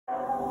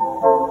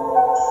What's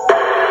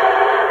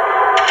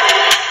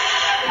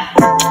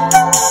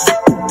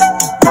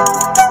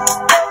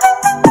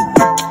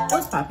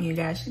poppin', you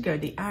guys? It's your girl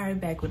DR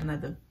back with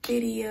another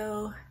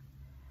video.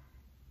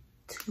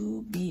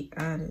 To be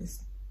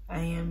honest, I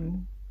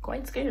am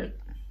quite scared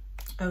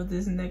of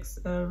this next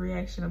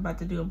reaction I'm about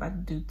to do. I'm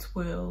about to do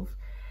 12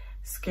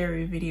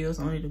 scary videos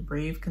only the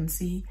brave can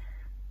see.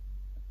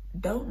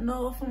 Don't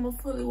know if I'm gonna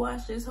fully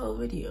watch this whole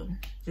video,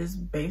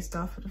 just based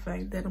off of the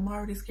fact that I'm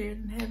already scared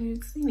and haven't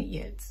even seen it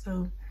yet.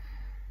 So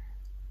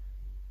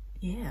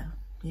yeah.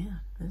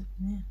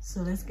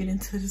 So let's get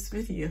into this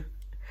video.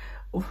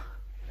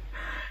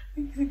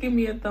 Give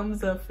me a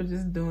thumbs up for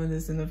just doing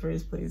this in the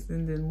first place,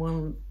 and then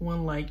one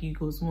like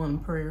equals one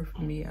prayer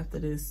for me after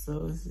this.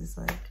 So it's just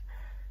like,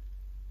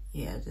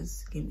 yeah,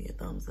 just give me a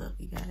thumbs up,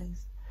 you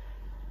guys.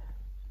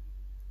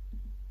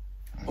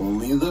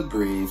 Only the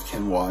brave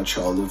can watch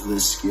all of the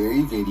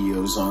scary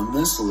videos on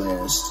this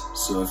list,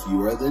 so if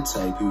you are the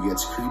type who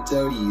gets creeped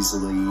out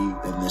easily,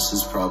 then this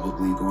is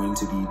probably going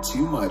to be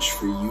too much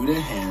for you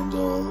to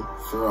handle.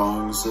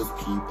 Throngs of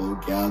people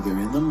gather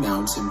in the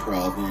mountain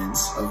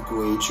province of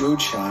Guizhou,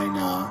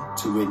 China,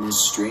 to witness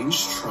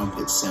strange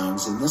trumpet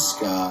sounds in the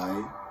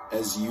sky.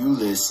 As you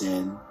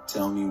listen,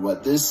 tell me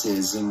what this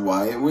is and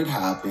why it would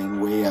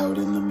happen way out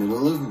in the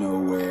middle of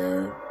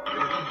nowhere.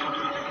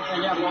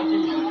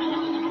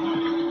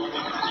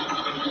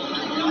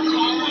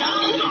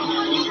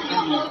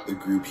 The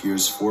group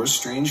hears 4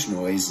 strange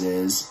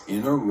noises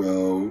in a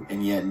row,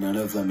 and yet none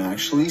of them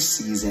actually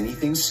sees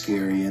anything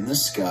scary in the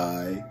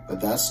sky.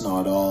 But that's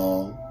not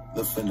all.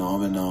 The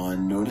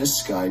phenomenon, known as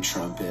sky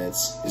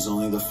trumpets, is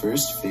only the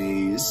first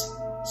phase.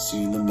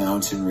 Soon the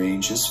mountain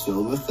range is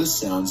filled with the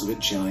sounds of a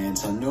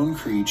giant unknown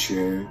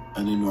creature,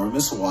 an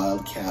enormous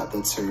wildcat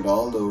that's heard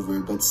all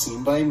over but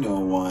seen by no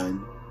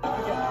one.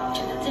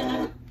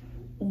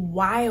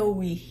 Why are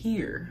we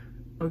here?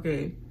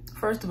 Okay,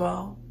 first of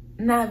all,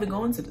 not even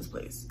going to this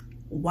place.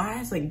 Why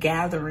is a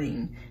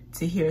gathering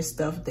to hear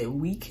stuff that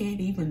we can't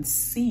even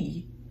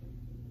see,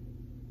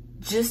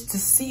 just to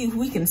see if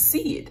we can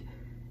see it?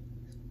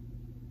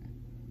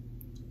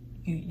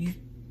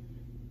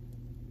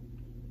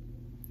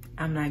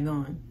 I'm not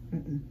going.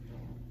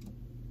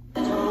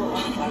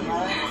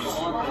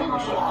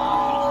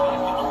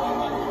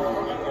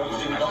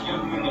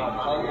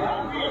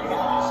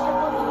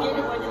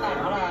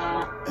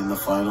 And the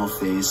final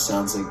phase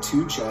sounds like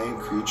 2 giant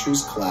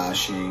creatures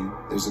clashing.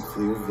 There's a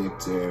clear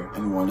victor,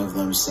 and one of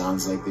them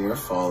sounds like they are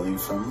falling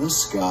from the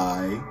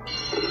sky.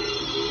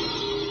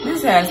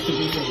 This has to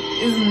be fake.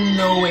 There's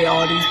no way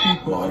all these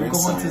people are going to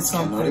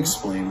something. Cannot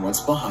explain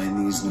what's behind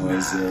these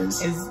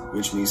noises,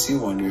 which makes you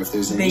wonder if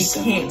there's any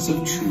semblance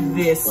of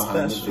truth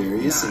behind the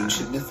various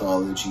ancient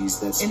mythologies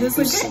that speak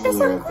of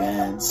similar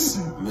events.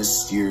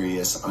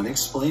 Mysterious,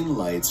 unexplained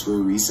lights were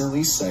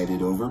recently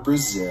sighted over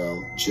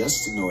Brazil,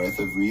 just north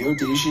of Rio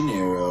de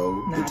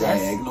Janeiro. The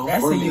diagonal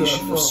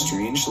formation of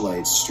strange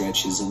light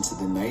stretches into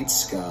the night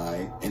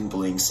sky and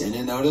blinks in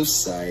and out of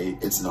sight.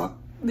 It's not...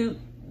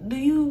 Do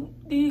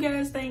you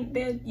guys think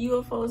that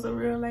UFOs are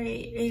real, like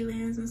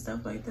aliens and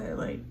stuff like that?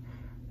 Like,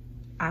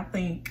 I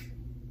think,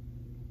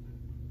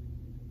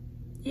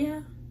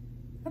 yeah,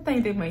 I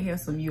think they might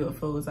have some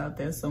UFOs out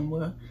there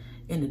somewhere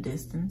in the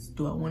distance.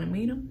 Do I want to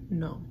meet them?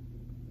 No,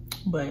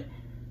 but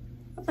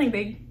I think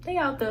they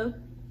out there,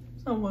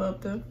 somewhere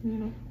up there, you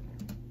know.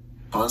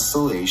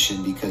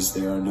 Constellation because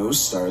there are no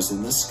stars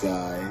in the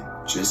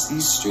sky, just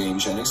these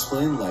strange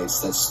unexplained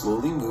lights that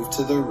slowly move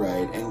to the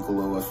right and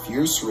glow a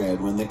fierce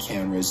red when the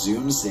camera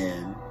zooms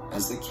in.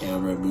 As the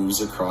camera moves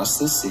across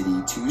the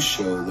city to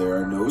show there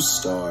are no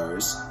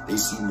stars, they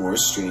see more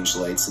strange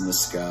lights in the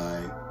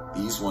sky.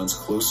 These ones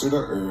closer to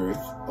Earth,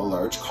 a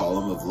large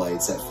column of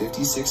lights at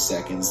 56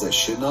 seconds that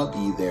should not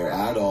be there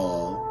at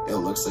all. It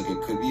looks like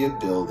it could be a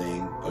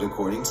building, but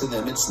according to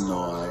them it's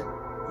not.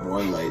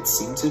 More lights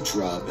seem to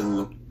drop and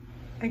look...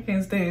 I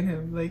can't stand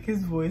him. Like,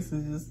 his voice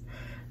is just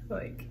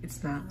like,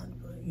 it's not,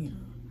 but you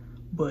know.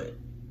 But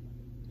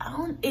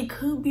it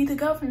could be the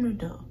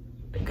government though.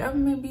 The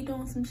government be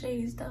doing some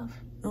shady stuff.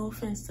 No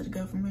offense to the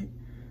government,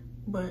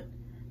 but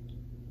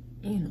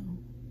you know,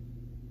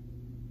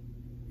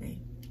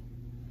 hey.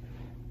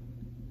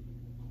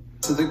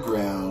 To the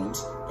ground,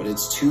 but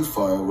it's too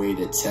far away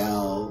to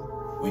tell.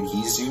 When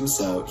he zooms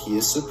out, he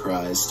is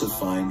surprised to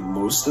find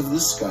most of the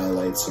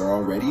skylights are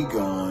already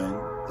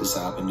gone. This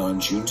happened on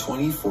June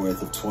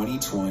 24th of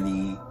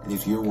 2020, and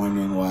if you're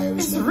wondering why it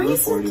was never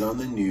reported on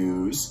the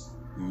news,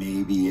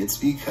 maybe it's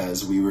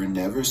because we were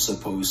never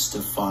supposed to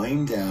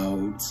find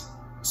out.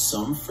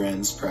 Some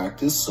friends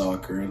practice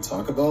soccer and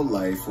talk about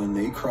life when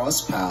they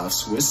cross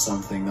paths with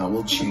something that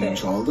will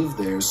change all of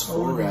theirs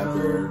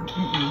forever.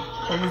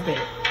 What was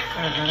that?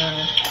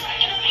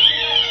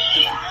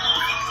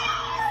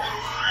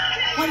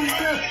 What is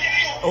that?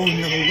 Oh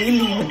no, we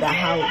leaving the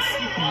house.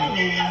 No,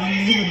 we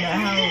leaving the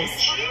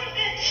house.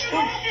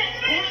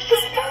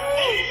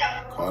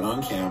 Caught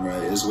on camera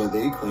is what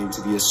they claim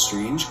to be a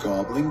strange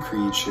goblin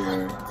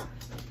creature.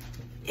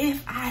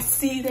 If I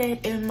see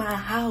that in my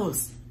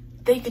house,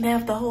 they can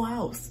have the whole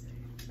house.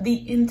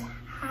 The entire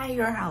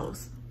entire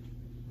house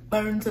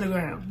burned to the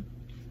ground.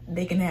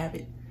 They can have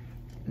it.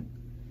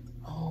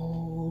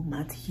 Oh,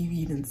 my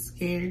TV done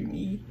scared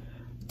me.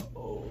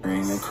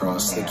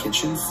 Across the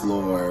kitchen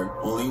floor.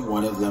 Only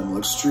one of them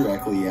looks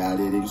directly at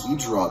it, and he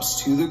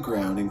drops to the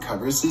ground and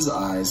covers his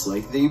eyes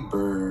like they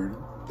burn.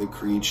 The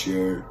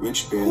creature,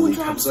 which barely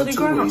comes up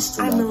to waist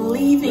level,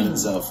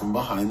 runs out from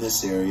behind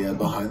this area,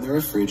 behind the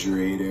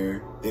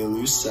refrigerator. They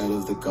lose sight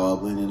of the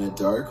goblin in a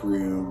dark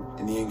room,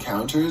 and the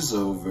encounter is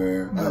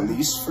over, at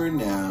least for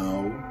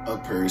now. A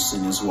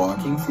person is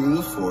walking through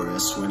the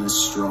forest when a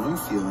strong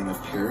feeling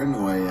of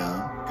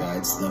paranoia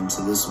guides them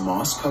to this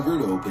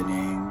moss-covered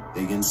opening.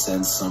 They can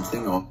sense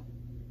something off.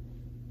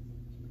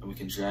 We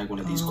can drag one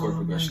of these chord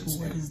progressions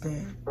in. What is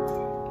that?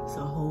 It's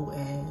a whole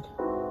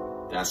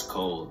ad. That's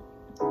cold.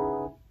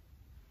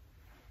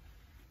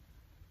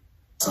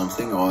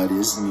 Something odd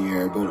is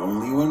near, but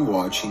only when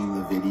watching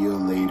the video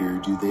later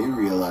do they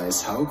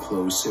realize how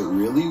close it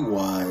really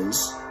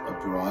was. A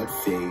broad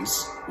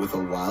face with a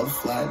wild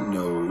flat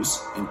nose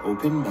and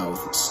open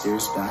mouth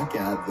stares back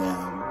at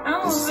them.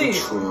 This is a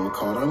troll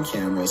caught on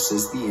camera,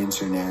 says the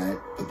internet,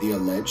 but the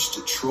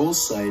alleged troll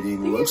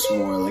sighting looks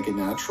more like a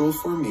natural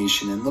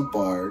formation in the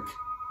bark.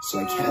 So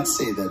I can't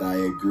say that I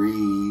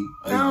agree.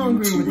 A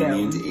YouTuber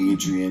named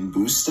Adrian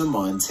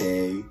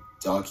Bustamante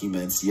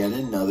documents yet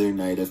another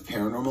night of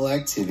paranormal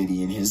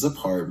activity in his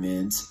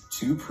apartment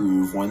to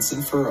prove once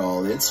and for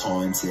all it's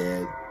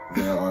haunted.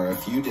 There are a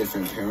few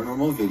different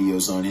paranormal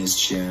videos on his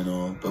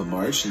channel, but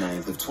March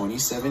 9th of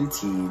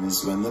 2017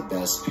 is when the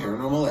best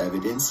paranormal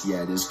evidence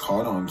yet is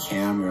caught on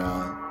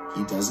camera.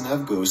 He doesn't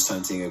have ghost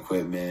hunting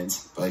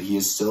equipment, but he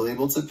is still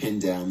able to pin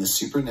down the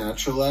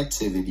supernatural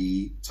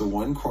activity to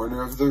one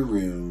corner of the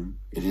room.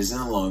 It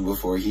isn't long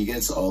before he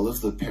gets all of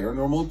the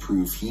paranormal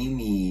proof he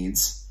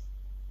needs.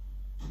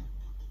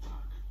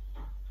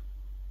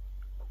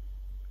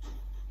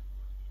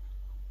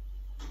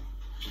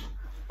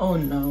 Oh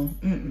no,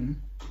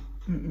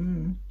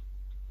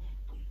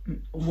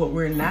 What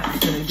we're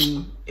not gonna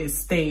do is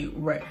stay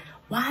right.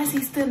 Why is he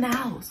still in the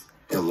house?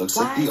 It looks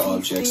like the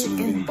object's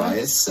moving by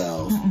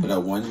itself, but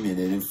at 1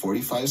 minute and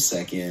 45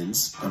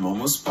 seconds, I'm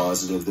almost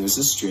positive there's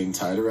a string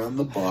tied around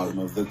the bottom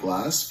of the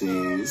glass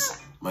vase.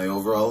 My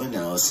overall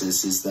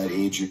analysis is that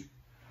Adrian...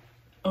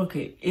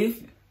 Okay,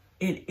 if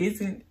it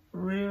isn't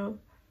real,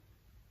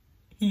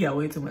 he got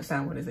way too much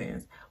time on his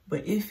hands.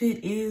 But if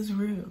it is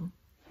real,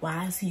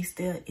 why is he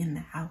still in the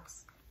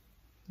house?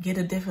 Get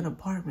a different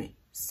apartment.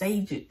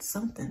 Sage it,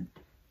 something.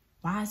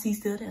 Why is he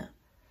still there?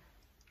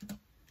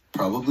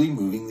 Probably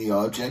moving the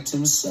object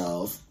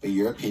himself, but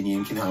your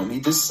opinion can help me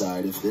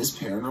decide if this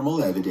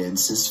paranormal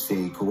evidence is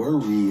fake or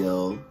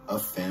real. A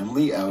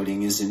family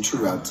outing is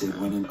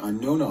interrupted when an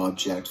unknown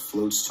object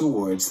floats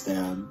towards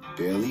them,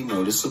 barely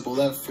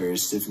noticeable at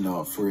first if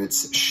not for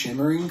its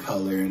shimmering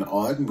color and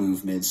odd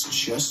movements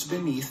just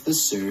beneath the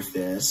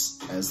surface.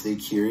 As they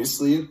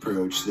curiously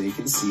approach, they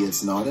can see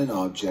it's not an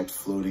object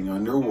floating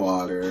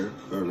underwater,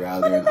 but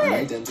rather an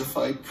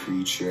unidentified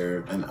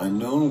creature, an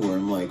unknown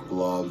worm-like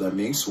blob that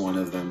makes one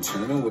of them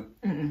turn away.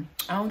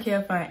 I don't care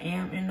if I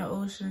am in the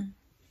ocean.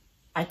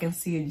 I can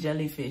see a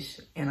jellyfish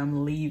and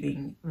I'm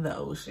leaving the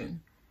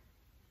ocean.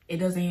 It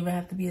doesn't even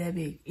have to be that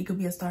big. It could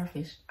be a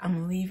starfish.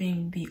 I'm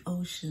leaving the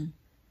ocean.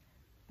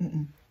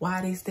 Why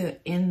are they still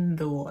in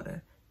the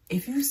water?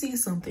 If you see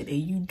something and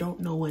you don't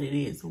know what it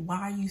is,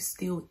 why are you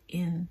still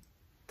in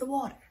the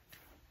water?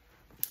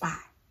 Why?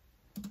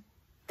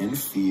 In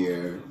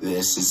fear.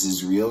 This is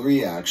his real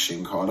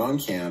reaction caught on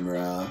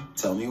camera.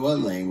 Tell me what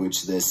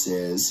language this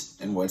is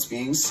and what's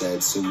being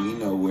said so we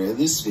know where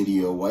this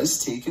video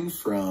was taken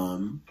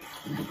from.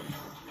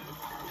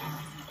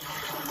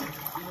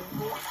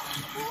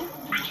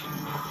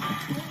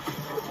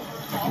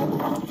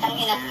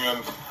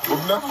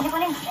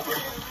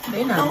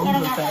 They're not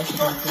moving fast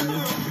enough for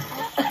me.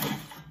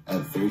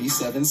 At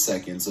 37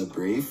 seconds, a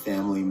brave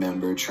family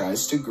member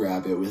tries to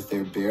grab it with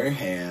their bare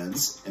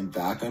hands, and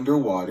back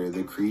underwater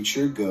the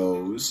creature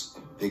goes.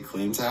 They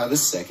claim to have a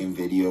second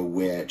video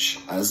which,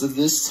 as of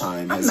this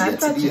time, has yet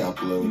to be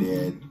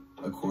uploaded.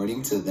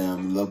 According to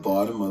them, the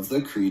bottom of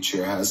the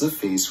creature has a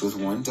face with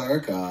one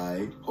dark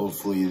eye.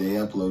 Hopefully they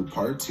upload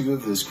part 2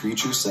 of this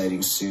creature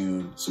sighting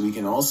soon, so we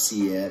can all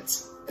see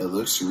it. It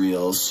looks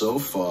real so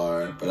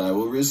far, but I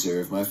will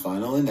reserve my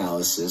final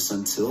analysis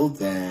until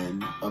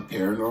then. A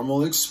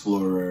paranormal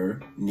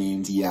explorer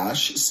named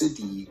Yash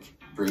Sadiq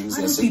brings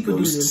us a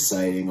ghost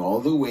sighting all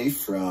the way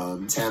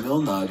from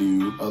Tamil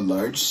Nadu, a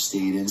large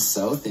state in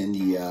South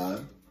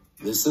India.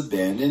 This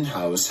abandoned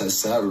house has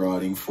sat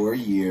rotting for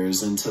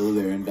years until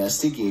their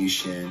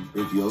investigation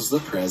reveals the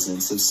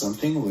presence of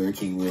something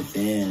lurking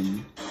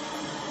within.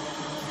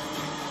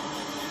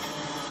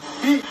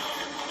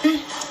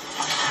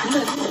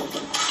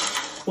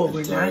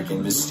 A dark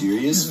and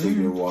mysterious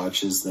figure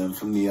watches them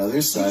from the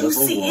other side of a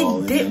wall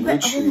and then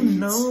retreats. Oh,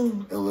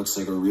 no. It looks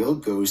like a real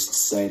ghost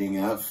sighting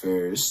at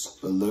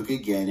first, but look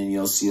again and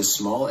you'll see a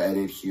small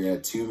edit here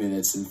at 2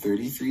 minutes and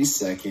 33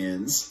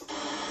 seconds.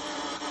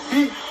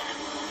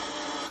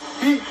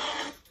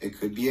 It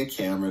could be a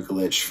camera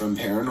glitch from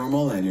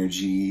Paranormal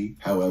Energy.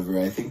 However,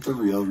 I think the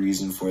real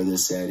reason for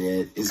this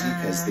edit is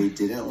because they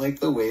didn't like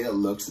the way it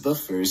looked the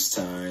first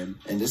time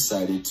and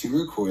decided to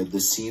record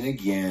the scene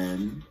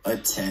again. A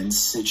tense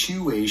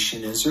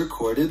situation is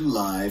recorded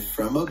live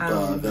from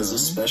above as a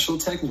special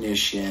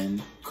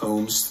technician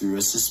combs through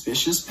a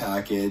suspicious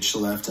package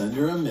left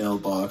under a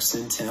mailbox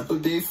in Tampa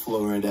Bay,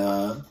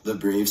 Florida. The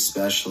brave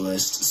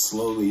specialist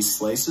slowly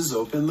slices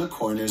open the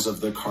corners of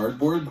the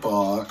cardboard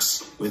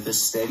box with a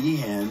steady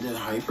hand and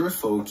hyper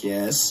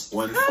focus.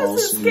 One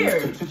false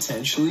move could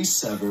potentially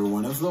sever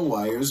one of the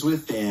wires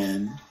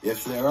within,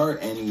 if there are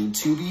any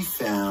to be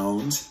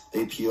found.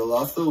 They peel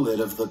off the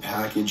lid of the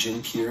package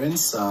and peer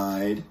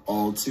inside,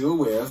 all too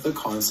aware of the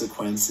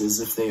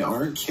consequences if they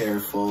aren't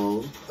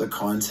careful. The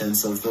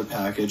contents of the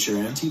package are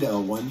emptied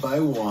out one by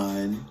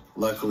one.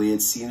 Luckily,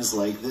 it seems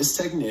like this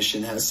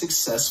technician has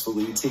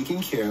successfully taken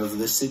care of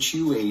the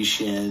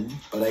situation,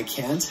 but I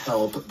can't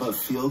help but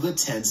feel the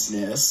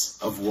tenseness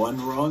of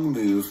one wrong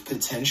move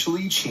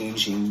potentially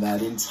changing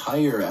that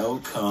entire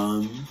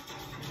outcome.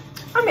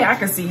 I mean, I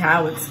can see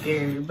how it's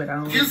scary, but I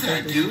don't think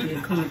it should be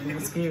included in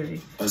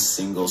scary. A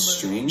single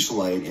strange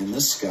light in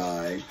the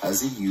sky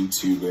has a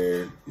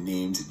YouTuber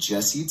named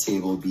Jesse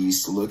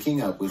Tablebeast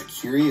looking up with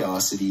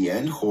curiosity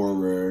and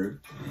horror.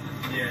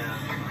 Yeah,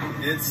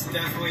 it's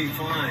definitely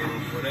flying,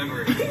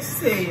 whatever it is. He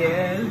said,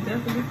 yeah, it's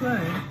definitely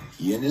flying.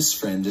 He and his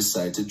friend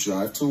decide to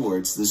drive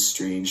towards the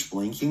strange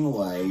blinking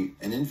light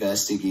and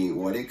investigate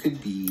what it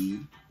could be.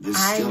 The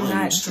still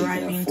image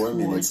taken at 4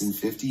 minutes and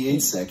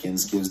 58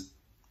 seconds gives...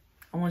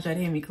 I want y'all to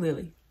hear me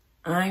clearly.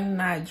 I'm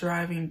not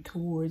driving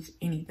towards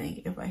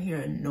anything. If I hear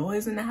a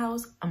noise in the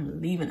house,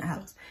 I'm leaving the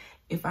house.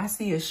 If I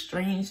see a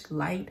strange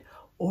light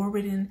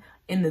orbiting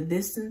in the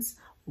distance,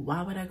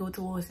 why would I go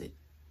towards it?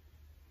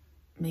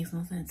 Makes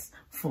no sense.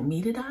 For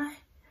me to die?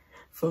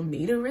 For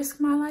me to risk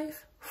my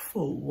life?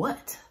 For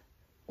what?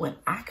 When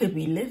I could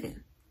be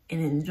living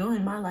and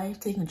enjoying my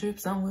life, taking a trip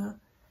somewhere.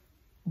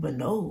 But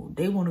no,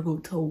 they want to go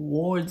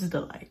towards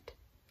the light.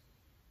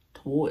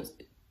 Towards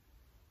it.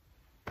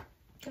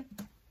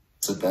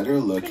 To better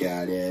look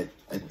at it,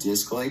 a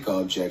disc-like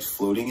object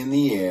floating in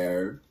the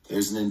air.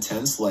 There's an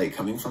intense light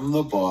coming from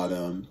the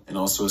bottom and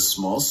also a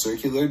small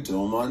circular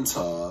dome on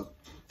top.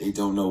 They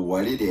don't know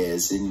what it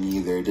is, and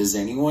neither does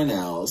anyone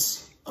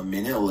else. A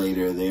minute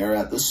later, they are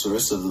at the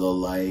source of the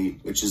light,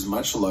 which is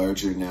much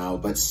larger now,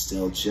 but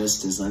still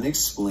just as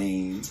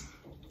unexplained.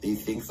 They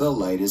think the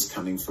light is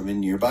coming from a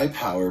nearby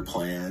power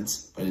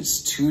plant, but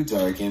it's too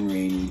dark and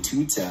rainy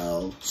to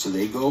tell, so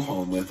they go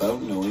home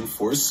without knowing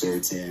for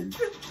certain.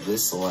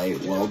 This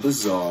light, while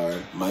bizarre,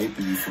 might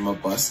be from a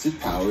busted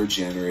power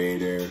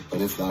generator, but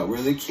if that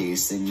were the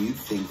case, then you'd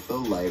think the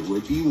light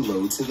would be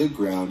low to the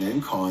ground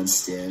and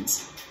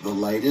constant. The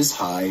light is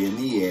high in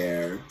the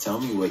air. Tell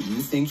me what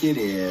you think it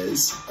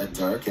is. A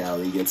dark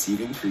alley gets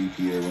even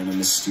creepier when a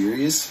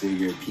mysterious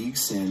figure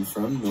peeks in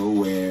from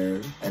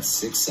nowhere. At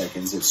 6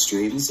 seconds, it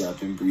straightens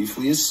up and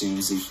briefly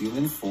assumes a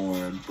human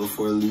form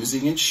before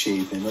losing its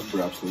shape and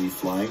abruptly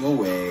flying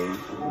away.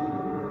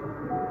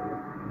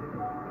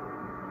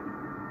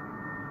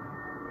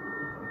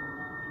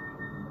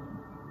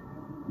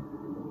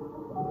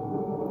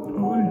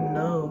 Oh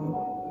no.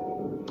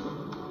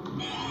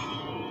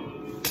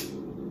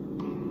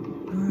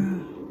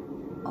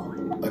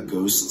 A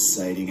ghost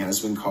sighting has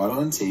been caught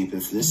on tape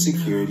if this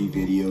security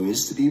video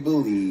is to be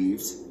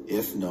believed.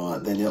 If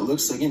not, then it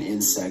looks like an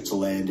insect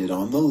landed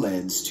on the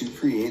lens to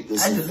create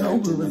this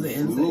effect and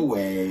then flew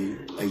away.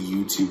 A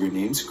YouTuber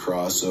named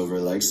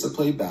Crossover likes to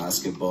play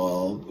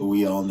basketball, but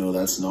we all know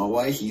that's not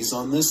why he's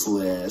on this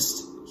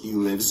list. He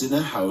lives in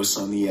a house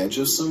on the edge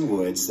of some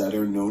woods that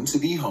are known to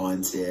be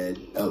haunted,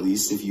 at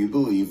least if you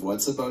believe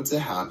what's about to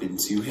happen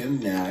to him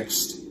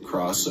next.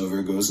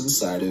 Crossover goes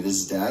inside of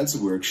his dad's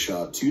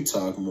workshop to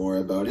talk more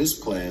about his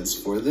plans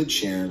for the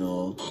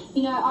channel.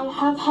 You know, I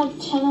have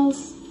had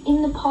channels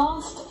in the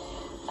past,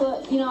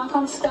 but, you know, I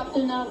kind of stopped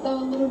them out. They were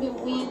a little bit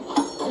weird,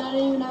 and I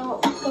don't even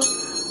know what...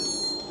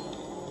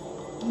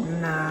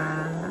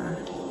 Nah.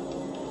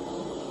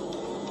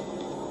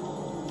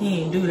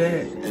 He ain't do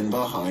that. And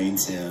behind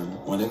him,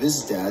 one of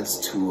his dad's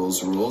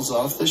tools rolls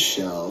off the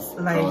shelf.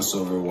 Like,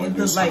 Crossover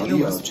wonders how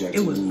the object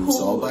moves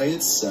all by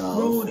itself.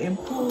 Rolled and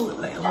pulled,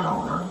 like,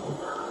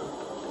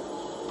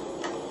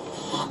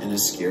 And a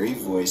scary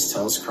voice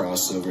tells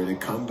Crossover to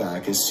come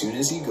back as soon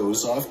as he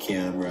goes off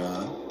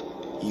camera.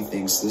 He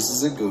thinks this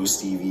is a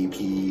ghost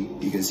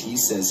EVP because he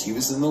says he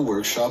was in the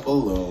workshop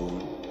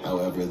alone.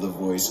 However, the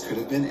voice could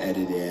have been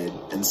edited,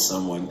 and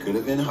someone could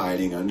have been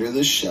hiding under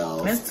the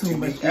shelf to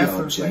make the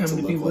object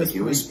look like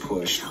it was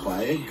pushed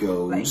by a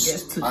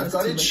ghost. I've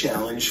got a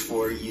challenge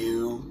for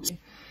you.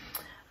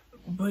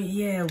 But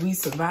yeah, we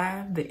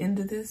survived the end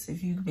of this.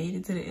 If you made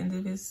it to the end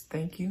of this,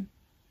 thank you.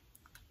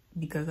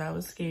 Because I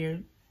was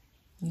scared.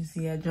 You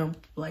see, I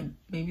jumped like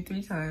maybe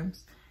 3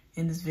 times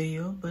in this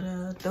video. But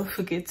don't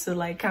forget to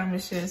like,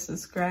 comment, share,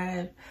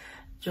 subscribe,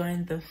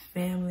 join the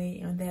family.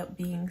 And that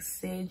being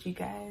said, you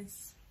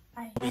guys,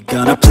 bye. We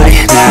gonna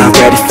play now,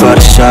 ready for the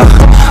show.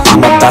 I'm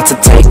about to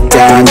take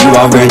down, you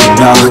already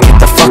know. Get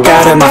the fuck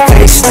out of my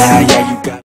face now, yeah, you got